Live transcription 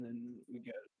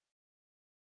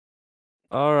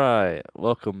All right,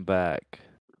 welcome back.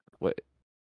 Wait,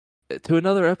 to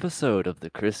another episode of the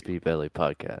CrispyBelly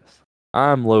podcast.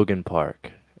 I'm Logan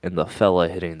Park, and the fella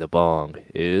hitting the bong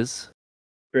is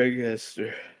Greg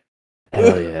Hester.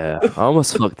 hell yeah. I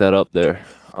almost fucked that up there.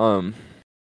 Um,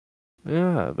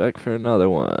 yeah, back for another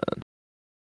one.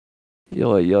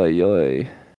 Yoy yoy yoy.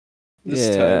 This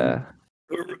time Yeah,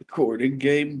 we're recording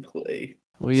gameplay.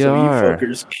 we So you are.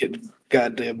 fuckers can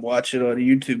goddamn watch it on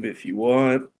YouTube if you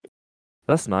want.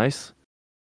 That's nice.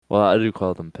 Well, I do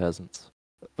call them peasants,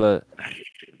 but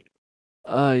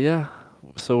yeah.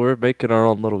 So we're making our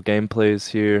own little gameplays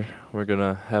here. We're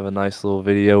gonna have a nice little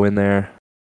video in there.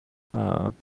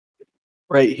 Uh,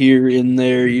 Right here, in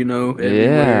there, Yeah,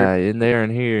 everywhere. in there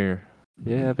and here.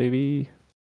 Yeah, baby.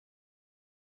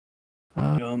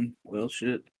 Uh, Well,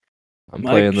 shit. I'm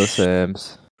Mike, playing The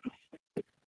Sims.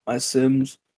 my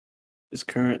Sims is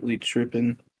currently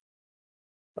tripping.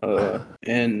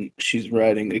 And she's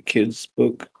writing a kid's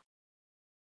book.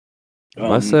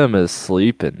 My Um, Sim is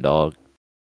sleeping, dog.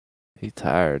 He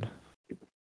tired.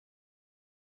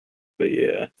 but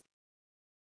yeah.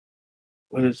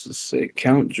 What does this say?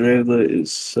 Count Dracula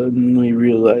is suddenly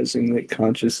realizing that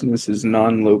consciousness is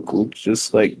non-local,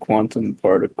 just like quantum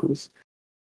particles.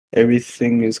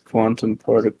 Everything is quantum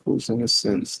particles in a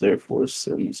sense, therefore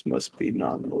sims must be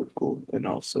non-local and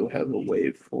also have a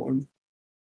waveform.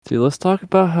 See, let's talk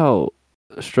about how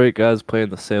straight guys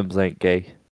playing The Sims ain't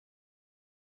gay.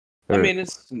 I Or mean,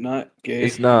 it's not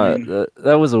it's gay. I not. mean,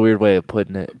 That was a weird way of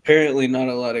putting it. apparently not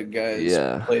a lot of guys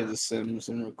Yeah, play The Sims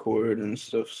and record and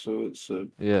stuff, so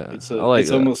yeah. it's I a like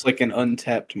it's that. almost like an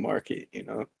untapped market.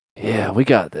 Yeah, we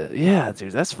got that. Yeah,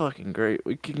 dude, that's fucking great.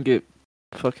 We can get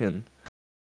fucking.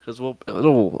 Cause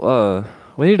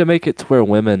we need to make it to where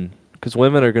cause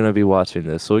women are gonna be watching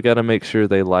this, so we gotta make sure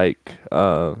they like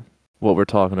what we're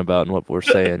talking about and what we're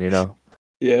saying, you know?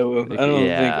 Yeah, well, I don't think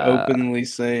Yeah. openly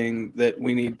saying that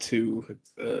we need to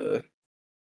Well,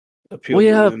 appeal to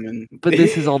yeah, women. but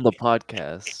this is on the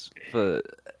podcast. But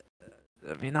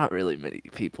I mean, not really many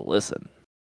people listen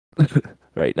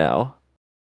right now.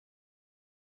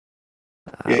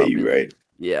 I Yeah, don't you're really. right.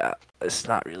 Yeah, it's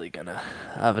not really gonna.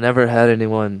 I've never had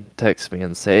anyone text me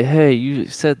and say, "Hey, you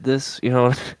said this," you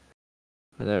know.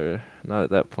 Never. Not at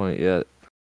that point yet.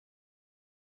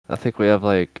 I think we have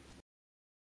like,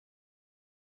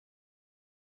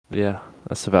 yeah,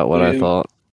 that's about So what I yeah, thought.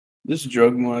 this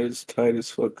drug mod is tight as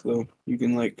fuck though. You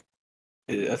can like,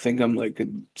 I think I'm like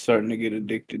starting to get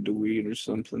addicted to weed or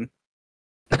something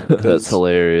That's because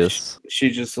hilarious. she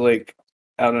just like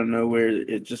out of nowhere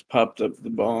it just popped up the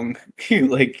bong. You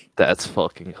like, That's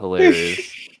fucking oh hilarious.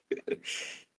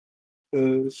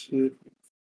 shit!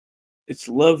 It's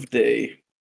Love Day.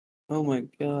 Oh my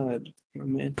god,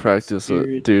 romantic Practice it.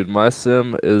 spirit. Dude, my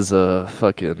sim is a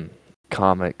fucking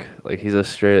comic. Like he's a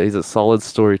solid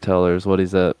storyteller is what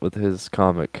he's at with his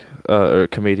comic or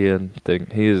comedian thing.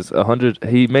 He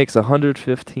makes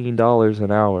 $115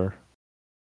 an hour.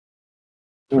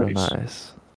 So Nice.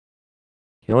 nice.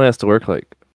 He only has to work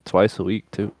like twice a week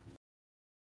too.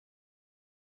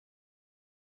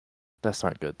 That's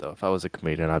not good though. If I was a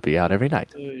comedian, I'd be out every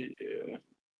night. Yeah,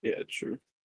 yeah, true.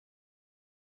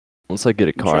 Once I get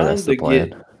a I'm car, that's trying the to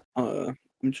get plan.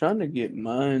 I'm trying to get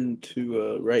mine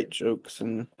to write jokes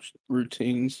and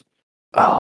routines.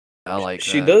 Oh, I like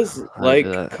She that. does I do like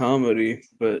that. comedy,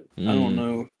 but I don't Mm,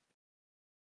 know.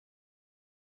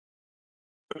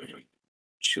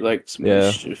 She likes yeah.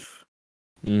 mischief.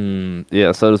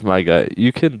 Yeah, so does my guy.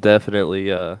 You can definitely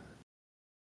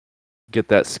get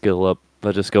that skill up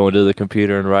by just going to the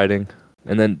computer and writing.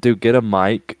 And then dude, get a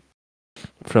mic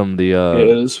from the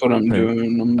Yeah, that's what I'm thing.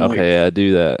 doing. I'm Okay, like, yeah,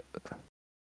 do that.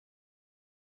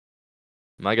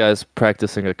 My guy's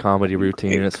practicing a comedy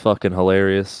routine and it's Mike. fucking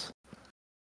hilarious.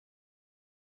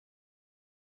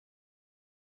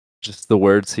 Just the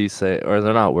words he say or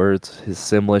they're not words, his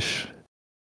Simlish.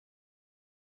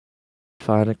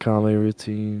 Find a comedy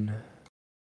routine.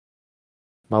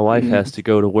 My wife Mm. has to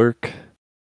go to work.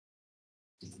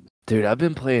 Dude, I've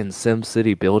been playing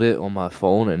SimCity Build It on my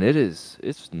phone and it's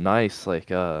nice.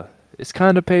 Like it's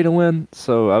kind of pay to win,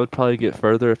 so I would probably get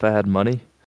further if I had money.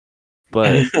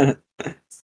 But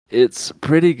it's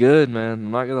pretty good, man.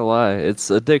 I'm not gonna lie. It's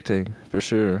addicting for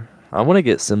sure. I want to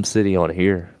get SimCity on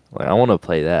here. Like I want to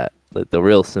play that, like the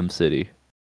real SimCity.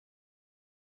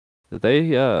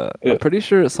 Yeah, I'm pretty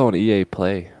sure it's on EA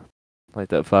Play, like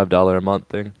that $5 a month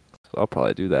thing. So I'll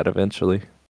probably do that eventually.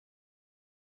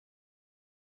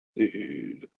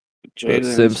 dude. But Jada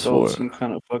Sims installed 4. some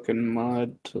kind of fucking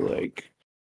mod to like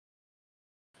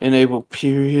enable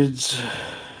periods.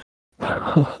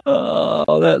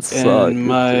 Oh, that And sucked,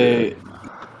 my dude.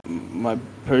 my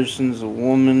person's a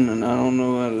woman, and I don't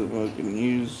know how to fucking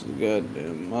use the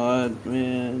goddamn mod,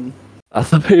 man. I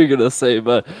thought you were gonna say,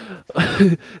 but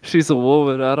she's a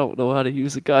woman. I don't know how to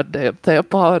use a goddamn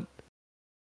tampon.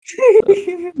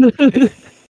 Fucking Shit.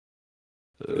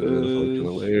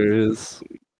 hilarious.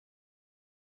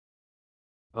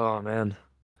 Oh man.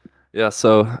 Yeah,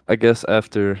 so I guess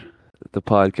after the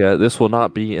podcast, this will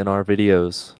not be in our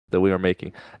videos that we are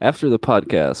making. After the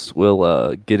podcast,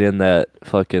 we'll get in that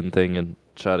fucking thing and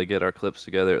try to get our clips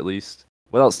together at least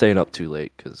without staying up too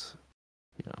late cuz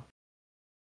you know,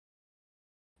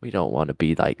 we don't want to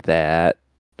be like that.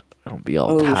 Don't be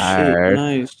all Oh shit, tired.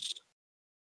 nice.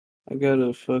 I got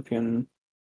a fucking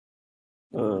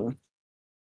uh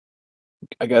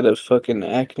I got a fucking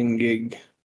acting gig. Sick.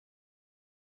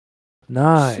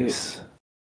 Nice.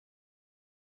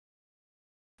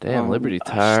 Damn, Liberty I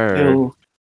tired. still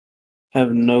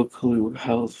have no clue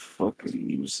how to fucking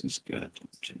use this goddamn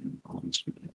channel.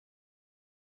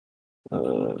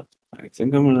 I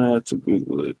think I'm gonna have to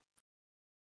Google it.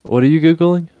 What are you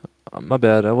googling? My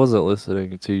bad. I wasn't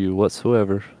listening to you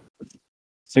whatsoever. I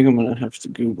think I'm gonna have to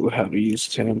Google how to use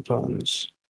tampons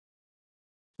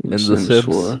in In The Sims Sims?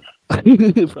 4.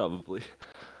 Probably.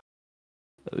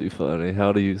 That'd be funny.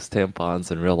 How to use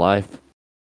tampons in real life.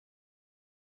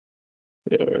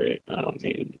 Yeah, right. I don't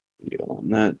need you on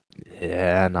that.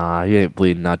 Yeah, nah, you ain't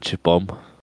bleeding out your bum.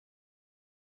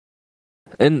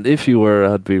 And if you were,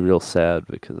 I'd be real sad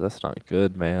because that's not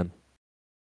good, man.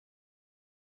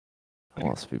 I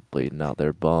want to be bleeding out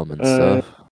their bum and Uh,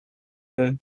 stuff.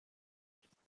 Can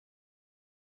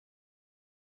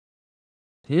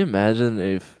you imagine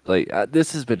if, like,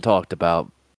 this has been talked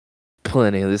about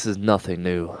plenty. This is nothing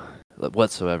new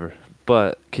whatsoever.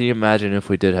 But can you imagine if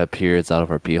we did have periods out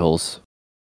of our pee holes?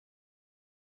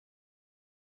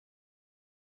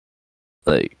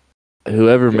 Like,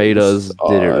 whoever made this is us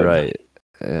did it odd. right.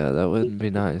 Yeah, that wouldn't be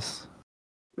nice.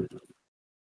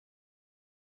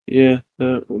 Yeah,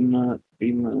 that would not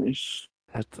be nice.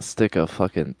 Have to stick a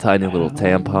fucking tiny little At all.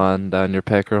 tampon down your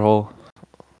pecker hole.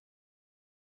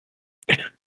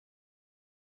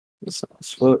 This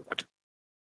sounds fucked.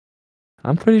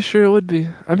 I'm pretty sure it would be.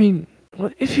 I mean,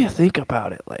 if you think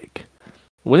about it, like,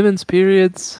 women's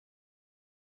periods,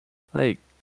 like,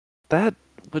 that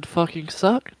would fucking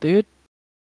suck, dude.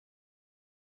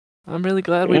 I'm really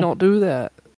glad we Yeah, don't do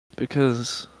that.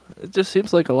 Because it just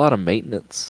seems like a lot of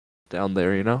maintenance down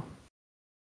there, you know?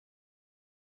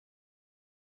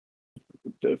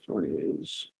 it definitely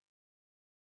is.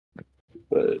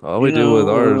 But All we do with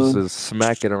ours is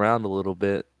smack it around a little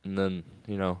bit and then,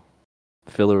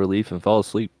 feel a relief and fall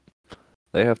asleep.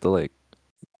 They have to, like,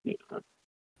 yeah,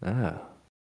 ah,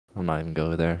 I'm not even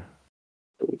going there.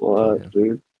 a lot, Fucking,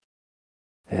 dude.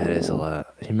 yeah, it is a Uh,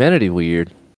 lot. Humanity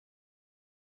weird.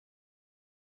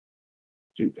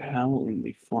 dude, how in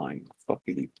the flying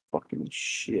fucking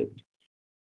shit?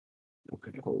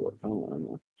 Okay, hold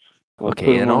on. I'll put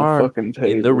Okay, them on a fucking in the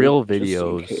table real just in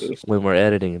videos, case. when we're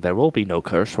editing, there will be no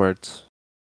curse words.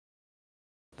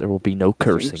 There will be no I think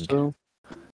cursing. so.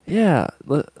 Yeah,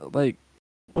 like,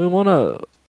 we wanna,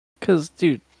 cause,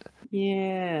 dude,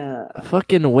 Yeah.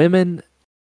 fucking women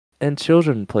and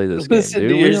children play this game, Listen to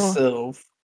dude. We don't, yourself.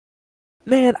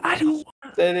 man, I don't.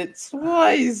 Said it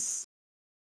twice.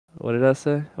 What did I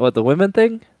say? What, the women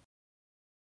thing?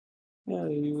 Yeah,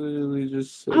 you literally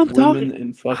just said I'm talking. women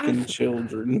and I, fucking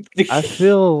children. I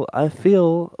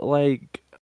feel like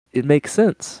it makes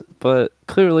sense, but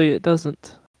clearly it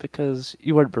doesn't because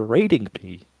you are berating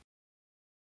me.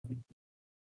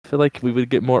 I feel like we would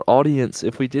get more audience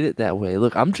if we did it that way.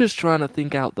 Look, I'm just trying to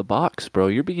think out the box, bro.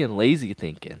 You're being lazy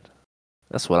thinking.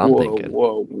 That's what I'm Whoa, thinking.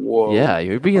 whoa, whoa. Yeah,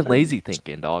 you're being I'm lazy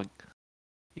thinking, dog.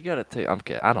 You gotta take. I'm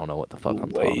kidding. I don't know what the fuck I'm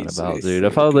talking lazy about, dude.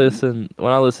 If I thinking. listen,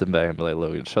 when I listen back, I'm like,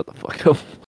 Logan, shut the fuck up.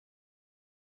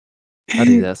 I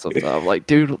do that sometimes. Like,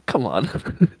 dude, come on.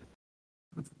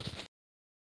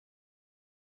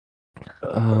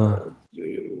 uh,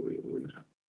 Dude.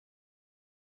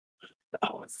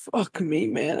 Oh, fuck me,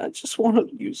 man. I just want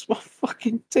to use my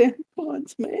fucking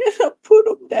tampons, man. I put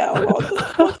them down on the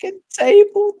fucking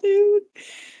table, dude.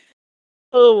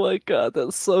 oh my god,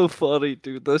 that's so funny,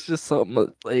 dude. That's just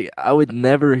something like I would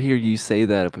never hear you say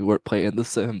that if we weren't playing The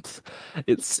Sims.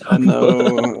 It's I so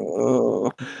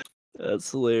know.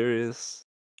 that's hilarious.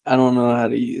 I don't know how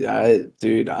to use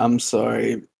dude, I'm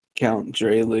sorry, Count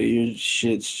Drayla, your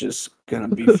shit's just gonna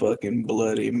be fucking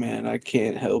bloody, man. I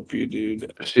can't help you,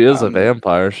 dude. She is a I'm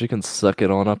vampire. She can suck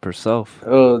it on up herself.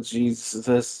 Oh Jesus,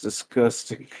 that's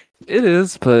disgusting. It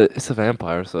is, but it's a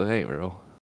vampire, so it ain't real.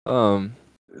 Um,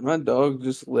 My dog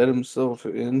just let himself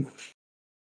in.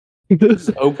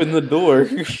 Just open the door.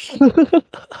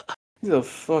 He's a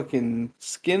fucking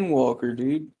skinwalker,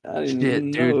 dude. I didn't Shit,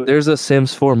 even dude, know it. there's a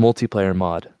Sims 4 multiplayer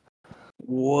mod.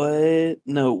 What?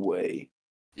 No way.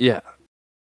 Yeah,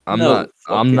 I'm No not.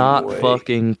 I'm fucking not way.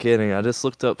 fucking kidding. I just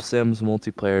looked up Sims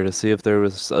multiplayer to see if there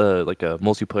was like a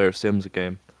multiplayer Sims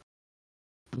game.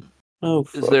 No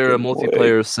Is there a fucking way.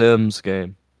 multiplayer Sims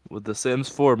game? With the Sims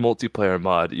 4 multiplayer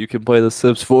mod, you can play the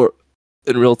Sims 4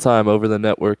 in real time over the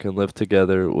network and live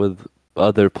together with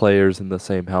other players in the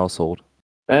same household.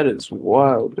 That is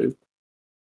wild, dude.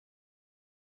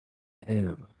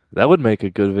 Damn, that would make a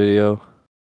good video.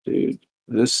 Dude,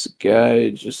 this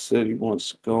guy just said he wants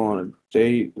to go on a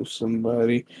date with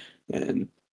somebody, and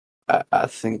I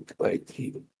think I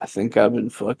think I've been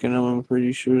fucking him. I'm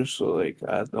pretty sure. So like,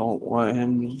 I don't want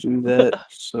him to do that.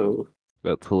 So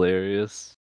That's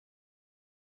hilarious.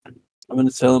 I'm gonna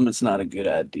tell him it's not a good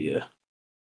idea.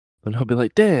 And he'll be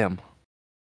like, damn,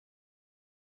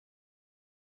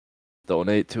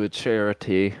 donate to a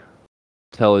charity.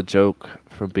 Tell a joke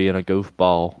from being a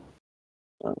goofball.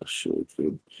 Oh shit,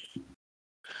 dude.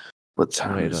 What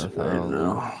time Donate is it right 1,000.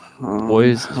 now?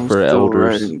 Toys I'm for still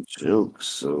elders. writing jokes,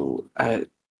 so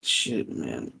shit,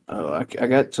 man. Oh, I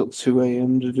got till 2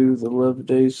 a.m. to do the Love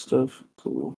Day stuff.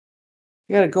 Cool.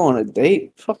 You gotta go on a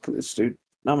date? Fuck this, dude.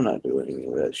 I'm not doing any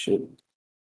of that shit.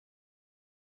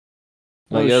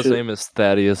 My Oh guy's shit. name is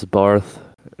Thaddeus Barth.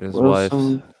 His Well,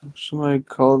 wife's. somebody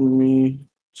called me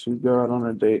to go out on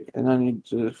a date, and I need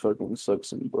to fucking suck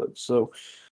some blood. So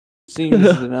seems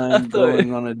that I I'm thought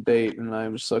going on a date and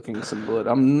I'm sucking some blood.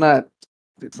 I'm not.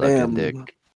 sucking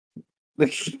dick. Damn.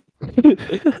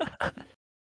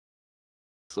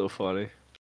 So funny.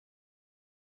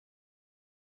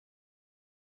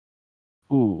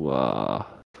 Ooh,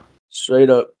 Straight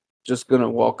up, just gonna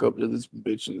walk up to this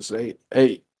bitch and say,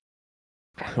 "Hey,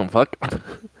 oh, fuck.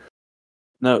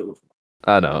 no,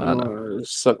 I know, you I know. wanna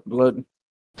suck blood?"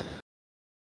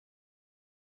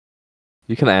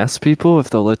 You can ask people if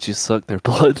they'll let you suck their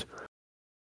blood.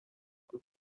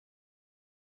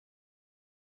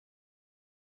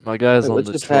 My guy's Wait, on what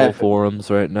the just troll happened? forums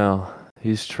right now.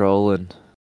 He's trolling.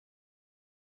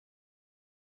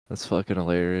 That's fucking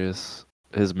hilarious.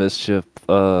 His mischief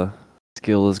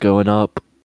skill is going up.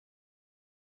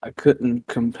 I couldn't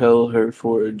compel her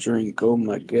for a drink. Oh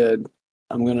my god,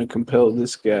 I'm gonna compel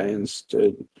this guy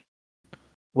instead.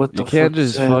 What You the can't fuck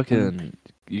just just happened? fucking.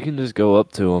 You can just go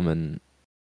up to him and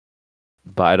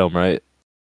bite him, right?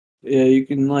 Yeah, you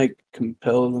can like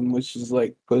compel them, which is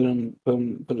like put a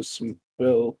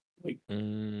spell, like put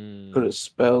a Mm.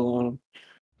 spell on them.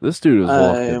 This dude was I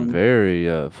walking am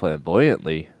very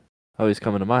flamboyantly. Oh, he's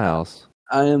coming to my house.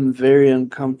 I am very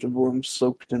uncomfortable. I'm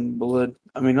soaked in blood.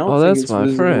 I mean, I don't Oh, think that's it's my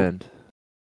visible. friend.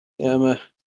 Yeah,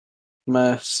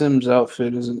 my Sims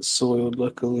outfit isn't soiled,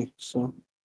 luckily, so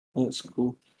that's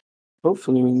cool.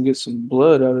 Hopefully, we can get some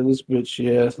blood out of this bitch.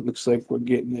 Yeah, it looks like we're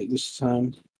getting it this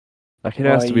time. I can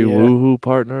Oh ask to be yeah, woohoo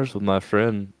partners with my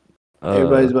friend.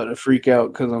 everybody's about to freak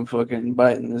out because I'm fucking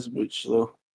biting this bitch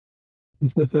though.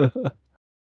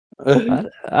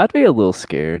 I'd be a little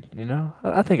scared, you know.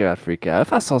 I think I'd freak out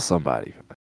if I saw somebody.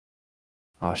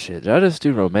 Oh shit! Did I just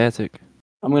do romantic?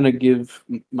 I'm gonna give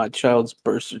my child's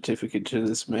birth certificate to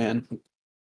this man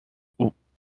Ooh,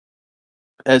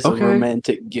 as a okay.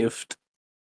 romantic gift.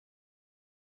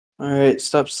 All right,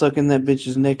 stop sucking that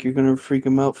bitch's neck. You're gonna freak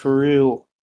him out for real.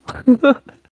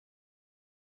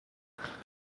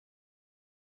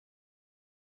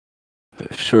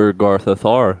 Sure, Gartha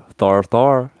Thar, Thar,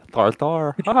 Thar, Thar,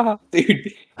 Thar.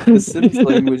 Dude, the Sims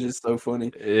language is so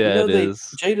funny. You Yeah, know, it they is.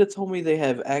 Jada told me they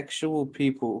have actual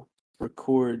people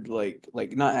record like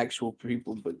not actual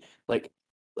people, but like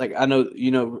I know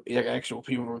like actual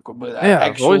people record, but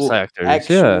Yeah, voice actors. Yeah,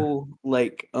 actual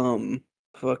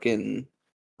fucking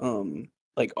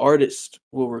like artists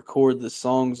will record the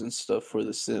songs and stuff for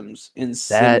the Sims in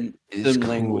that is sim cool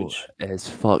language. as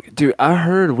fuck, dude. I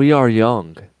heard We Are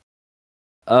Young.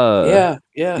 Uh, Yeah,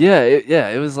 yeah. yeah,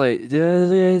 it was like,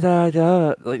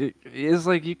 like it's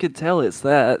like you could tell it's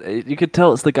that. You could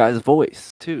tell it's the guy's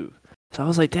voice too. So I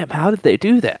was like, damn, how did they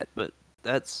do that? But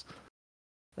that's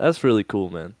that's really cool,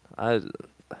 man. I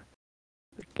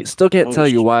still can't Oh, tell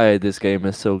you why this game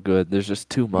is so good. There's just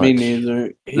too me much.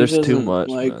 neither. He There's too doesn't much,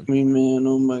 like man. me, man.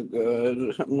 Oh my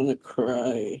god. I'm gonna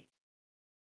cry.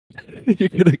 You're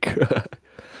gonna cry.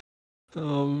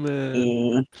 Oh man,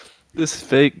 Yeah. this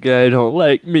fake guy don't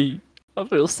like me. I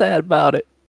feel sad about it.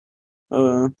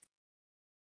 Uh,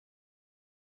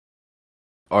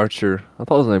 Archer. I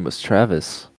thought his name was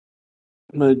Travis.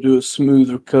 I'm gonna do a smooth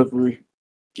recovery.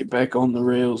 Get back on the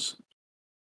rails.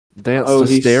 Dance Oh,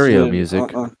 to he stereo said,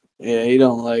 music. Yeah, he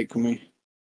don't like me.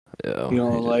 Yeah, You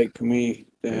don't like me.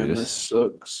 he Damn, this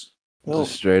sucks. just Oh,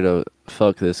 straight up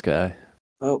fuck this guy.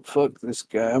 oh, fuck this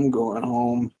guy. I'm going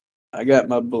home. I got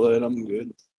my blood. I'm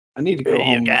good. I need to Screw go you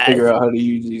home and figure guys. out how to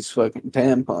use these fucking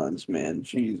tampons, man.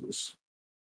 Jesus.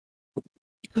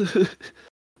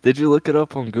 Did you look it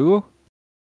up on Google?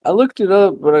 I looked it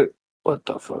up, but what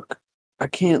the fuck? I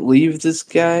can't leave this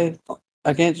guy.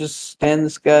 I can't just stand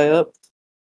this guy up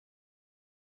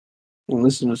and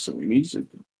listen to some music.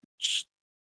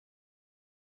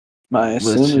 My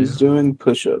sim Let you. is doing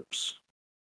push-ups.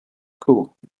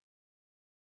 Cool.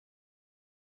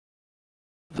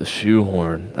 The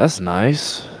shoehorn. That's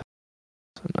nice.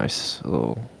 It's a nice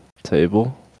little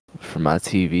table for my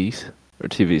TVs. Or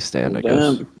TV stand, Well, I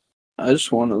guess. damn. I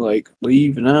just want to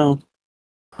leave now.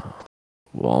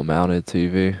 Wall mounted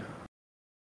TV.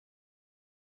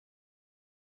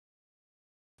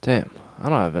 Damn.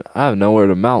 I have nowhere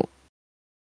to mount.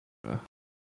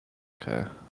 Okay.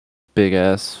 Big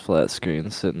ass flat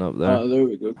screen sitting up there. Oh, there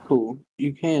we go. Cool.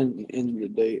 You can end the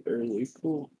day early.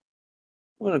 Cool.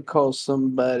 I'm gonna call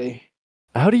somebody.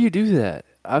 How do you do that?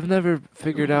 I've never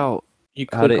figured out You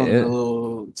how to click on the end.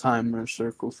 little timer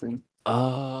circle thing.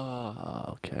 Oh,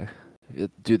 okay.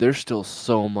 Dude, there's still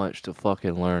so much to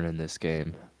fucking learn in this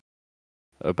game.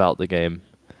 About the game.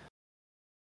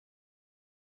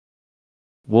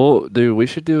 Well, dude, we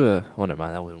should do a. Well, never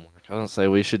mind, that wouldn't work. I was gonna say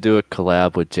we should do a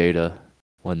collab with Jada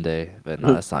one day, but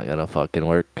no, that's not gonna fucking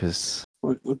work, cause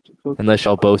What the fuck? unless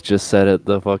y'all both just sit at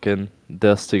the fucking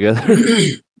desk together.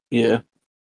 Yeah,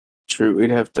 true.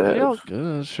 We'd have to Y'all have.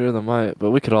 good, sure they might,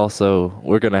 but we could also.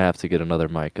 We're gonna have to get another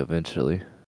mic eventually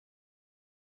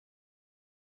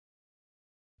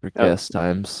for Uh, guest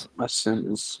times. my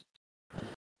sentence.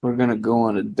 We're gonna go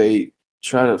on a date.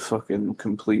 Try to fucking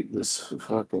complete this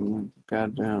fucking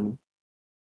goddamn.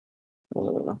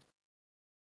 Uh,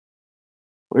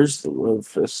 where's the love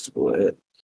festival at?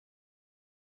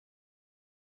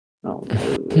 I don't know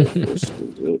where the love festival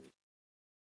is at.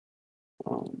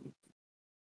 Um,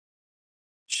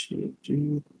 shit,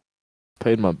 dude.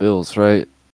 Paid my bills, right?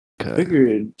 Okay. Figured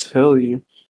it'd tell you.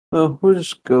 Well, we'll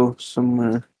just go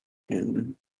somewhere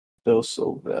in Del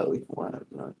Sol Valley. Why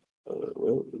not?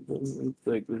 Well, it doesn't look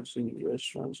like there's any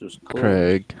restaurants just closed.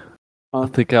 Craig, I Huh?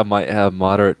 think I might have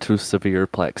moderate to severe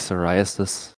plaque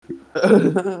psoriasis.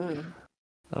 I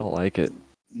don't like it.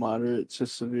 Moderate to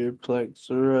severe plaque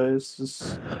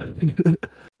psoriasis.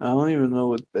 I don't even know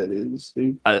what that is,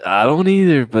 dude. I don't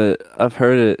either, but I've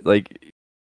heard it like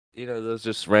those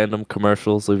just random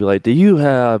commercials. They'll be like, "Do you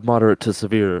have moderate to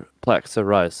severe plaque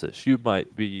psoriasis? You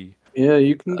might be Yeah,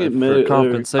 you can get for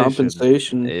compensation."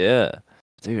 compensation. Yeah,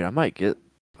 dude, I might get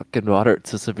fucking moderate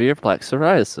to severe plaque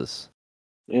psoriasis.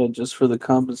 Yeah, just for the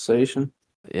compensation.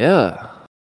 Yeah,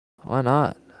 why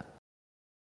not?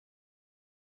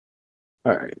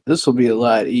 All right, this will be a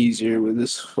lot easier with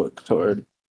this fucktard.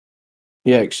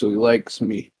 He actually likes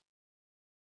me.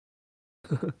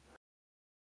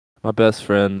 My best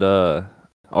friend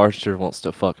Archer wants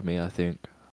to fuck me, I think.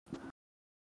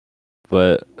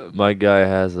 But my guy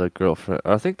has a girlfriend.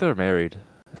 I think they're married.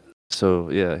 So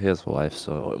yeah, he has a wife.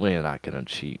 So we're not gonna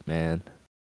cheat, man.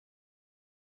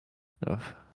 No.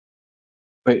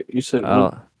 Wait, you said I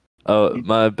what? don't. Oh,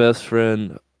 my best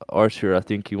friend Archer, I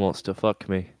think he wants to fuck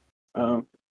me, Oh,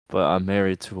 but I'm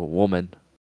married to a woman.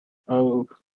 oh,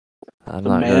 I'm the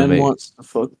not gonna man make. wants to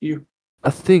fuck you.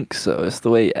 I think so. It's the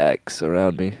way he acts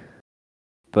around me,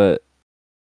 but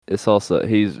it's also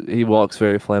he walks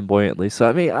very flamboyantly. So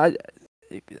I mean, I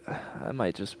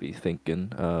might just be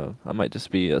thinking. I might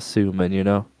just be assuming.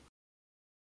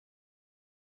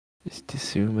 Just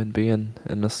assuming, being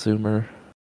an assumer.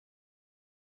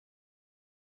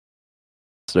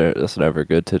 That's never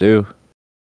good to do.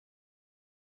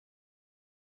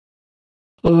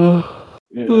 Uh,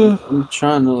 Yeah, uh. I'm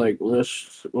trying to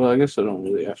rush. Well, I guess I don't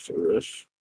really have to rush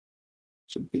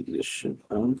to beat this shit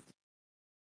down.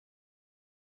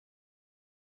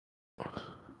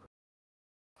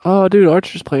 Oh, dude,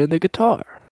 Archer's playing the guitar.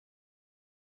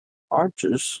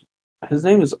 Archers. His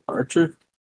name is Archer.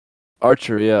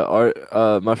 Archer,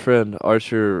 yeah. My friend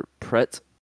Archer Pret,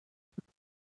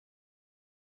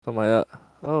 something like that.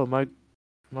 Oh, my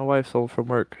wife's home from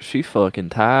work. She fucking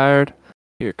tired.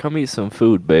 Here, come eat some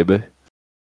food, baby.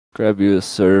 Grab you a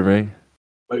serving.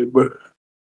 Baby.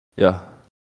 Yeah,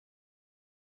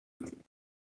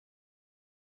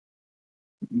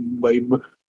 Baby.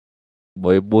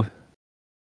 baby.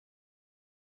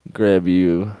 Grab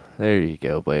you. There you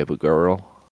go, baby girl.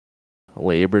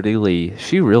 Liberty Lee.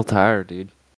 She real tired,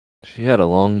 dude. She had a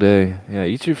long day. Yeah,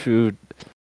 eat your food.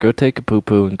 Go take a poo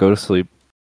poo and go to sleep.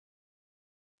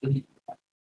 Yeah,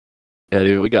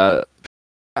 dude, we got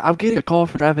I'm getting a call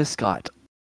from Travis Scott.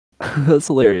 That's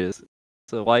hilarious.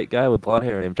 It's a white guy with blonde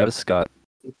hair named Travis Scott.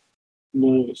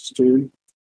 Nice, dude.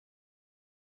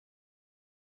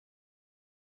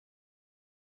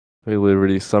 Hey,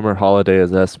 Liberty, summer holiday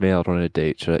has asked me out on a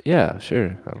date. Yeah,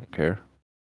 sure. I don't care.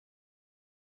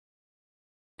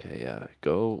 Okay, yeah.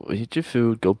 Go eat your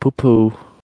food. Go poo poo.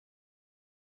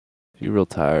 You're real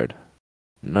tired.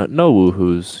 No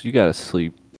woohoos. You gotta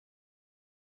sleep.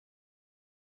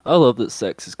 I love that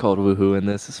sex is called woohoo in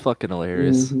this. It's fucking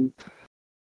hilarious. Mm-hmm.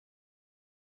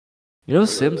 You know,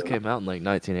 Sims came out in like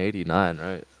 1989,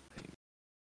 right? It's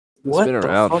been What the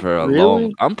around fuck? for a long.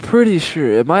 Really? I'm pretty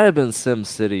sure it might have been Sim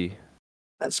City.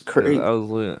 That's 'Cause I crazy. was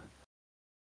looking at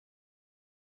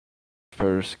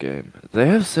first game. They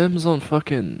have Sims on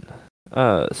fucking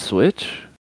Switch.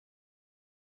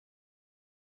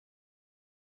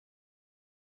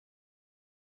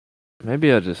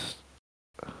 Maybe I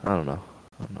don't know.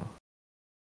 I don't know.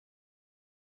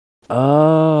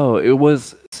 Oh, it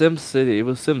was Sim City. It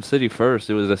was Sim City first.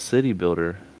 It was a city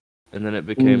builder, and then it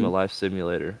became a Mm. life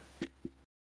simulator.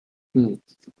 Mm.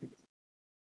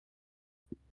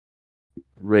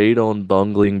 Raid on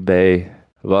Bungling Bay.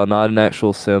 While not an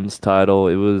actual Sims title,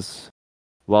 it was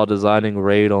while designing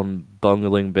Raid on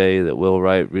Bungling Bay that Will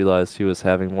Wright realized he was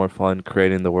having more fun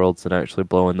creating the worlds than actually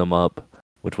blowing them up,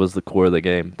 which was the core of the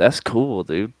game. That's cool,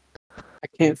 dude. I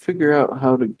can't figure out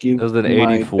how to It give was in my date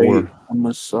 84. a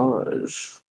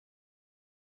massage.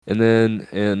 And then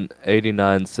in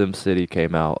 89, SimCity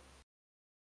came out.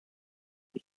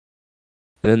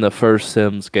 And then the first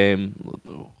Sims game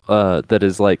that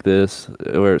is like this,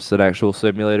 where it's an actual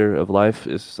simulator of life,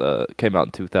 is came out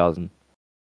in 2000.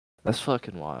 That's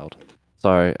fucking wild.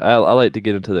 Sorry, I like to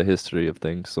get into the history of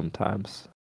things sometimes.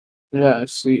 Yeah, I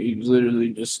see. You literally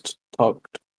just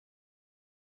talked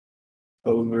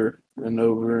over and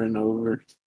over and over.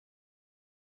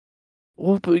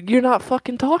 Well, but you're not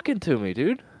fucking talking to me,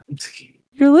 dude.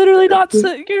 You're literally not.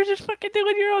 You're just fucking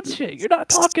doing your own shit. You're not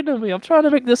talking to me. I'm trying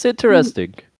to make this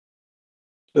interesting.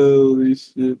 Holy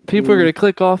shit, People are man. gonna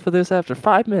click off of this after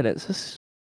 5 minutes.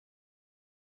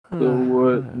 So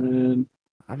what, man?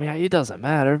 I mean, it doesn't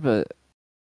matter, but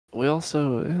we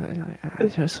also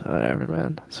just whatever,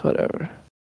 man. It's whatever.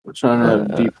 We're trying to have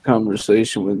a Uh, deep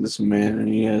conversation with this man, and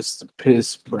he has to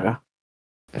piss, bruh.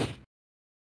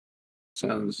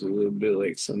 Sounds a little bit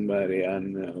like somebody I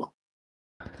know.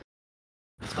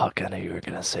 fuck, I knew you were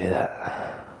gonna say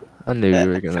that. I knew you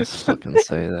were gonna fucking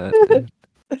say that,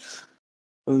 dude.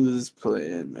 I'm just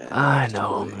playing, man. I'm I just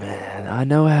know, playing. man. I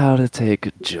know how to take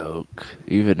a joke,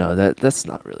 even though that's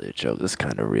not really a joke. That's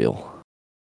kind of real.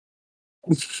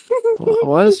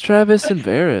 Why is Travis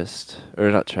embarrassed?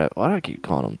 Or not Travis? Why do I keep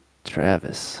calling him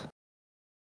Travis?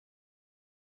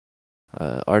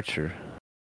 Archer.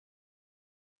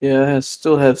 Yeah, I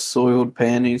still have soiled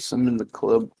panties. I'm in the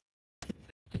club.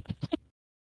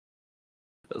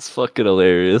 That's fucking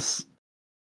hilarious.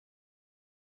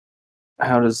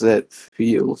 How does that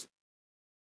feel,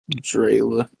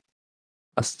 Drayla?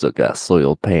 I still got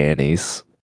soiled panties.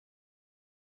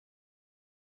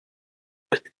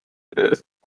 Shit,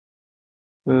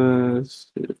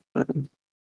 man.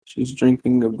 She's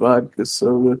drinking a vodka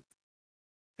soda,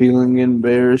 feeling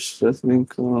embarrassed, I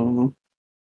think. I don't know.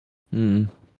 Hmm.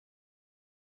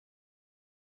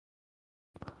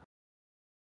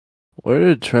 Where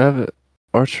did Travis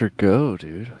Archer go,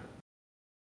 dude?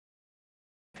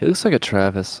 He looks like a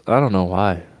Travis. I don't know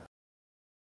why.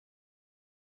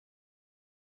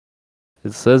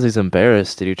 It says he's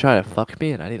embarrassed. Did he try to fuck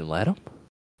me and I didn't let him?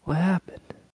 What happened?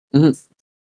 Mhm.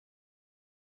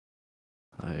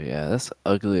 Oh yeah, that's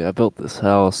ugly. I built this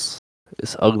house.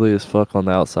 It's ugly as fuck on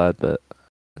the outside, but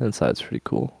the inside's pretty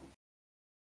cool.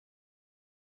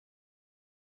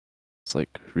 It's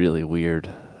like really weird,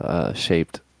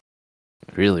 shaped.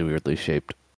 Really weirdly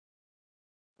shaped.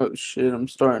 Oh shit, I'm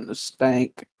starting to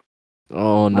stank.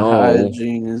 Oh My no.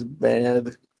 hygiene is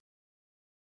bad.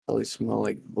 Probably smell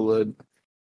like blood.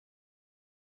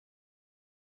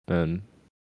 And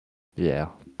yeah,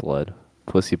 blood.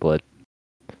 Pussy blood.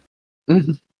 I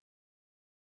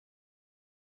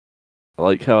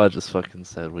like how I just fucking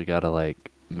said we gotta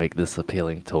like make this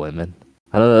appealing to women.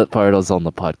 I know that part was on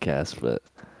the podcast, but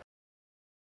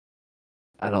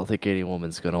I don't think any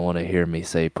woman's gonna want to hear me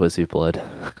say pussy blood.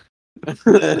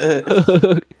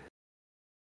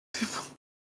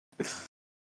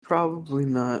 Probably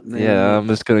not, Yeah, man. I'm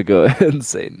just gonna go ahead and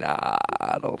say nah,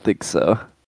 I don't think so.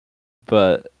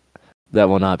 But that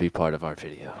will not be part of our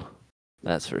video.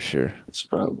 That's for sure. It's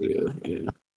probably a yeah.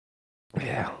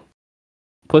 Yeah.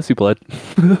 Pussy blood.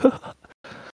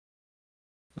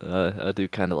 I do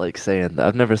kind of like saying that.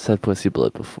 I've never said pussy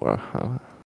blood before. Huh?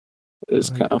 It's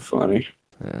Like, kind of funny.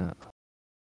 yeah.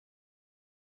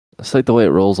 It's like the way it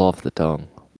rolls off the tongue.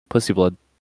 Pussy blood.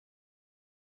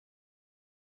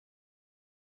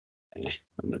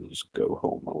 I'm gonna just go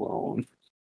home alone.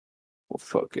 We'll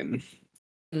fucking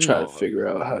try to No. figure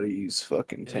out how to use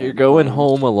fucking You're going tampons.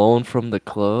 home alone from the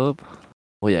club?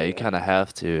 Well, yeah, you Yeah. kind of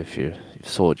have to if you've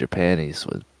sold your panties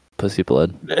with pussy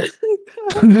blood.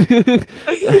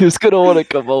 Who's gonna want to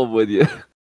come home with you?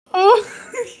 Oh,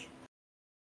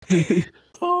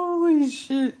 holy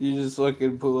shit. You just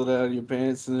fucking pull it out of your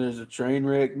pants and there's a train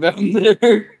wreck down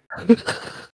there.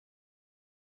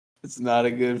 It's not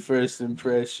a good first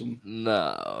impression.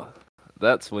 No,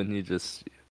 that's when you just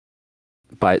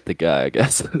bite the guy, I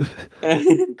guess. Turn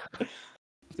Dude,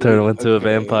 them into a okay.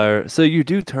 vampire. So you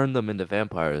do turn them into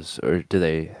vampires, or do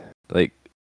they like?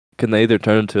 Can they either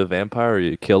turn into a vampire or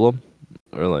you kill them,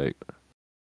 or like?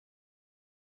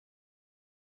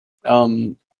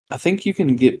 Um, I think you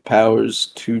can get powers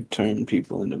to turn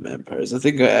people into vampires. I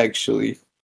think I actually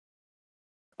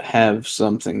have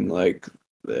something like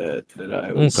that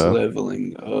I was Okay.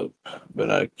 leveling up, but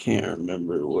I can't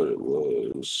remember what it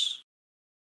was.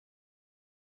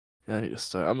 Yeah, I need to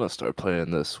start. I'm gonna start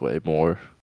playing this way more.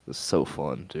 It's so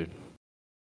fun, dude.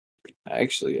 I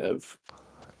actually have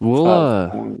We'll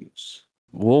 5 points.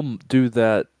 do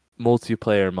that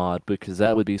multiplayer mod because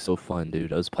that would be so fun,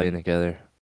 dude. Us playing together.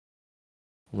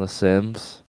 The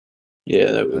Sims.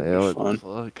 Yeah, that would be Yeah, what the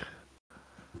fun. fuck?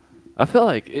 I feel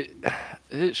like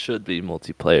it should be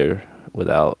multiplayer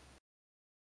without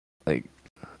like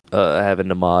having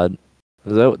the mod.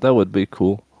 That would be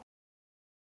cool.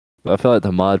 But I feel like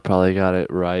the mod probably got it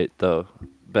right though,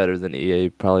 better than EA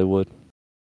probably would.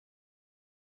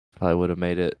 Probably would have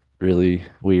made it really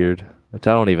weird. Which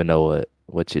I don't even know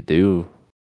what you do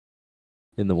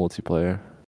in the multiplayer.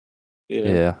 Yeah,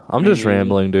 Yeah, I'm me just neither.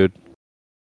 rambling, dude.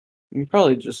 You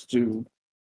probably just do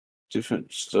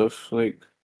different stuff like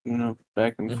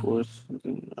back and Mhm. forth, or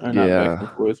not back and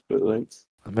Yeah, forth, but like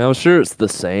I mean, I'm sure it's the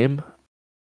same.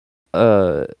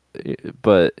 Uh,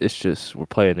 but it's just we're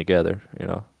playing together.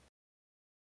 Yeah,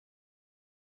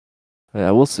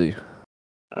 we'll see.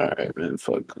 all right, man,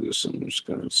 fuck this. I'm just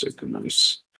gonna take a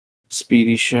nice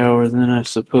speedy shower. Then I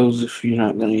suppose if you're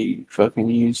not gonna fucking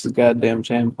use the goddamn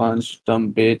tampons, you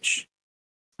dumb bitch.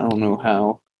 I don't know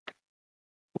how.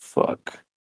 Fuck.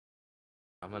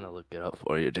 I'm gonna look it up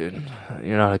for you, dude.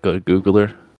 You're not a good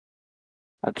Googler.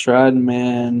 I tried,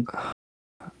 man.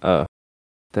 Oh,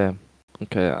 damn.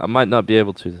 Okay, I might not be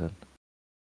able to then.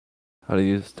 How to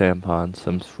use tampon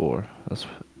Sims 4. Let's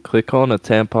click on a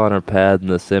tampon or pad in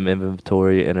the sim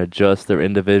inventory and adjust their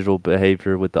individual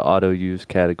behavior with the auto use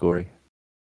category.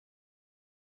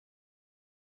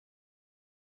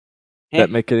 Eh. That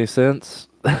make any sense?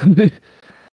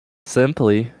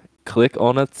 Simply click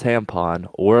on a tampon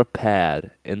or a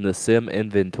pad in the sim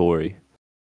inventory.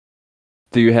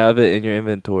 Do you have it in your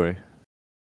inventory?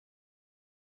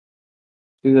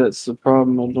 See, that's the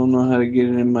problem. I don't know how to get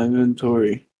it in my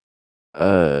inventory.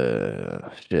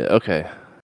 Shit. Okay.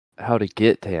 How to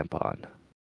get tampon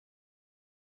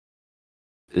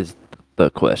is the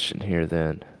question here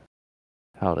then.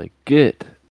 How to get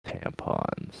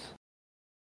tampons.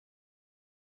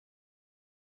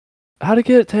 How to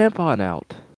get a tampon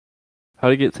out. How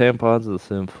to get tampons in the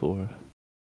Sim 4. You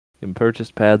can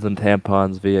purchase pads and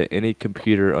tampons via any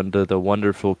computer under the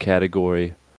wonderful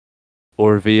category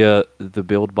or via the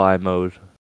build buy mode.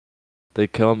 They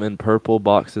come in purple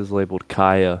boxes labeled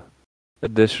Kaya.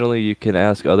 Additionally, you can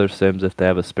ask other Sims if they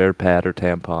have a spare pad or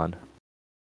tampon.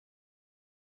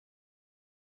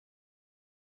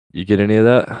 You get any of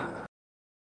that?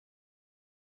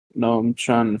 No, I'm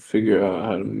trying to figure out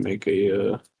how to make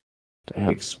a Damn.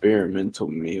 experimental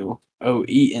meal. Oh,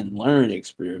 eat and learn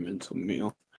experimental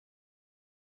meal.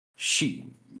 She.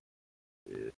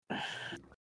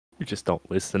 You just don't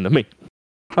listen to me.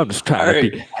 I'm just trying All to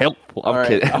right, be helpful. all I'm right.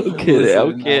 kidding. I'm I'm kidding. I'm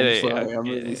listening. I'm kidding. I'm sorry. I'm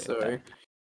really kidding. sorry.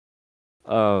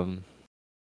 Um,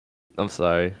 I'm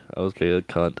sorry. I was being a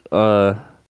cunt.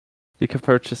 You can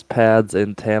purchase pads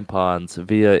and tampons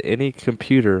via any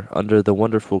computer under the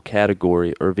wonderful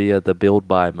category or via the build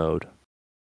buy mode.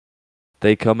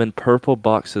 They come in purple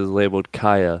boxes labeled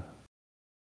Kaya.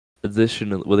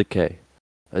 Additionally, with a K.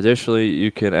 Additionally,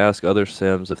 you can ask other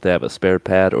Sims if they have a spare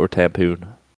pad or tampon.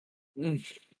 Mm,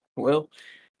 well,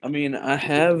 I mean, I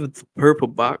have the purple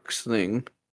box thing, It's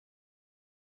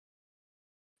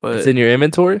but in your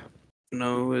inventory?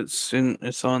 no, it's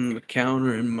on the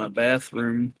counter in my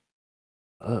bathroom.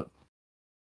 Oh.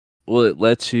 Will it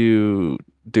let you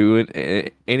do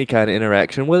any kind of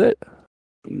interaction with it?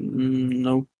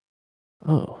 No.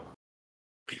 Oh.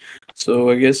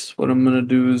 So I guess what I'm gonna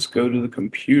do is go to the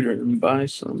computer and buy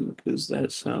some because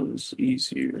that sounds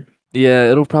easier.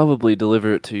 Yeah, it'll probably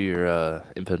deliver it to your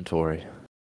inventory.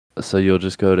 So you'll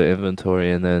just go to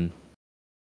inventory and then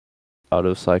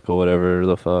auto cycle whatever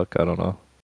the fuck. I don't know.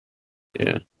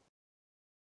 Yeah.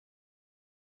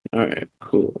 All right.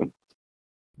 Cool.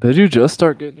 Did you just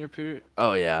start getting your period?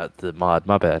 Oh yeah, the mod.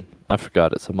 My bad. I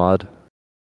forgot it's a mod.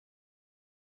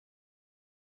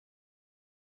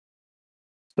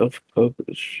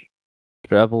 Self-publish.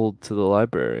 Traveled to the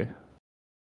library.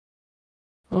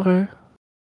 Okay.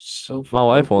 My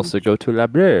wife wants to Self-publish. go to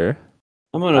library.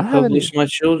 I'm gonna I haven't publish even. my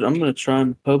children. I'm gonna try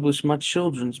and publish my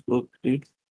children's book, dude.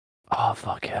 Oh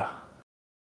fuck yeah,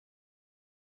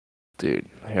 dude.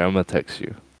 Here I'm gonna text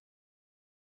you.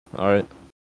 All right.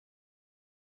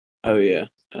 Oh yeah,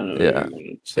 I know what Yeah. you're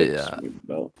gonna text Yeah. me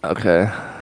about. Okay.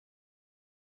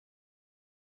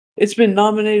 It's been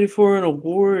nominated for an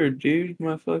award, dude.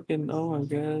 My fucking oh my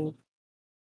god.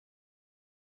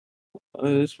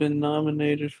 It's been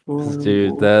nominated for an Dude,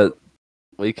 award. that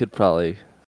we could probably.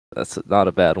 That's not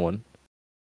a bad one.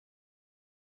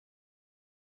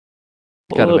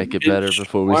 Gotta Hold up, make it better bitch.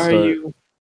 before we Why are start. you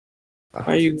why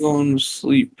are you going to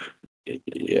sleep?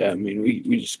 Yeah, I mean we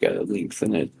just gotta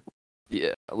lengthen it.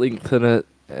 Yeah, lengthen it.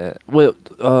 Well,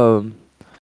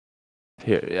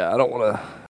 here. Yeah, I don't want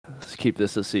to keep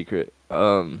this a secret.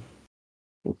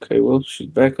 Okay, well she's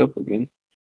back up again.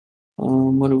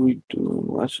 What are we doing?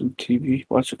 Watching TV?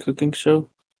 Watch a cooking show?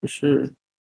 For sure.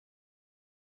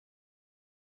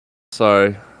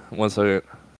 Sorry. 1 second.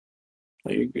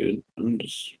 Oh, you're good. I'm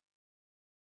just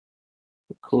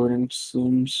recording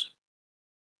Sims.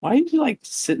 Why do you like to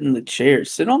sit in the chair?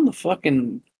 Sit on the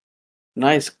fucking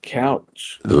nice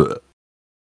couch.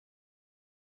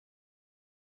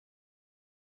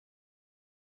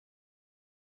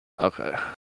 Okay.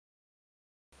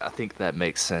 I think that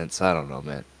makes sense. I don't know,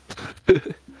 man.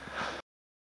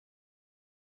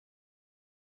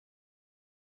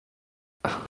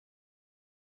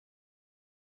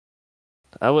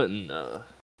 I wouldn't. What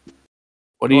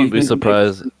I do you wouldn't be think makes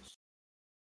surprised. sense?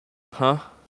 Huh?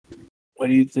 What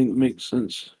do you think makes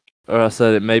sense? Or I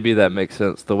said it. Maybe that makes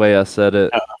sense. The way I said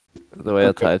it, Ah, the way I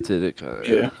okay. typed it. It kinda,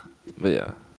 Yeah, yeah. But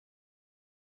yeah.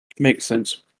 makes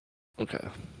sense. Okay.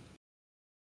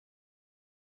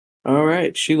 All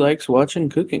right. She likes watching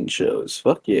cooking shows.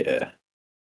 Fuck yeah.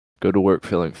 Go to work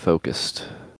feeling focused.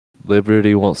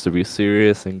 Liberty wants to be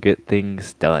serious and get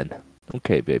things done.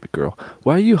 Okay, baby girl.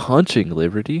 Why are you hunching,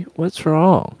 Liberty? What's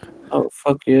wrong? Oh,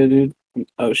 fuck yeah, dude.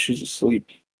 Oh, she's asleep.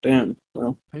 Damn.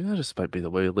 Well, Maybe that just might be the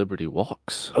way Liberty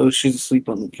walks. oh, she's asleep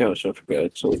on the couch. I forgot I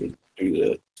told her to do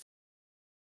that.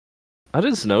 I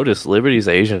just noticed Liberty's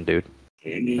Asian, dude. I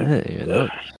And, didn't even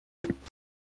notice.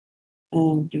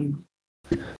 dude,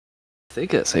 I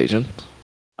think that's Asian.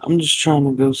 I'm just trying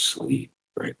to go sleep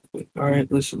right quick. All right,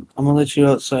 listen. I'm gonna let you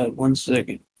outside 1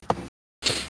 second.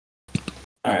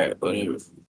 All right, whatever.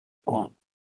 Hold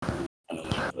on.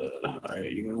 All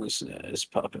right, you can listen to this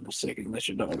pop in a second. Let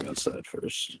your dog outside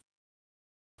first.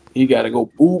 You gotta go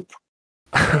poop.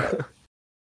 All right,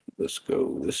 let's go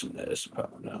listen to this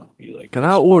pop now. You like Can I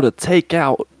this? order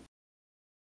takeout?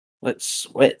 Let's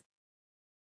sweat.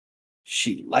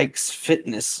 She likes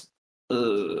fitness.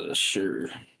 Sure.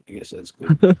 I guess that's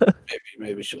good.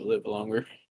 Maybe she'll live longer.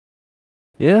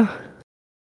 Yeah.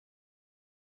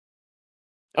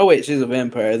 Oh wait, she's a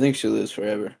vampire. I think she lives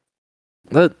forever.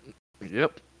 That.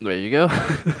 Yep. There you go.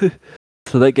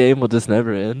 So that game will just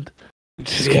never end.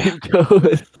 Just Yeah. keep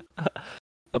going.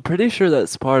 I'm pretty sure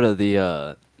that's part of the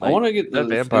I like want to get that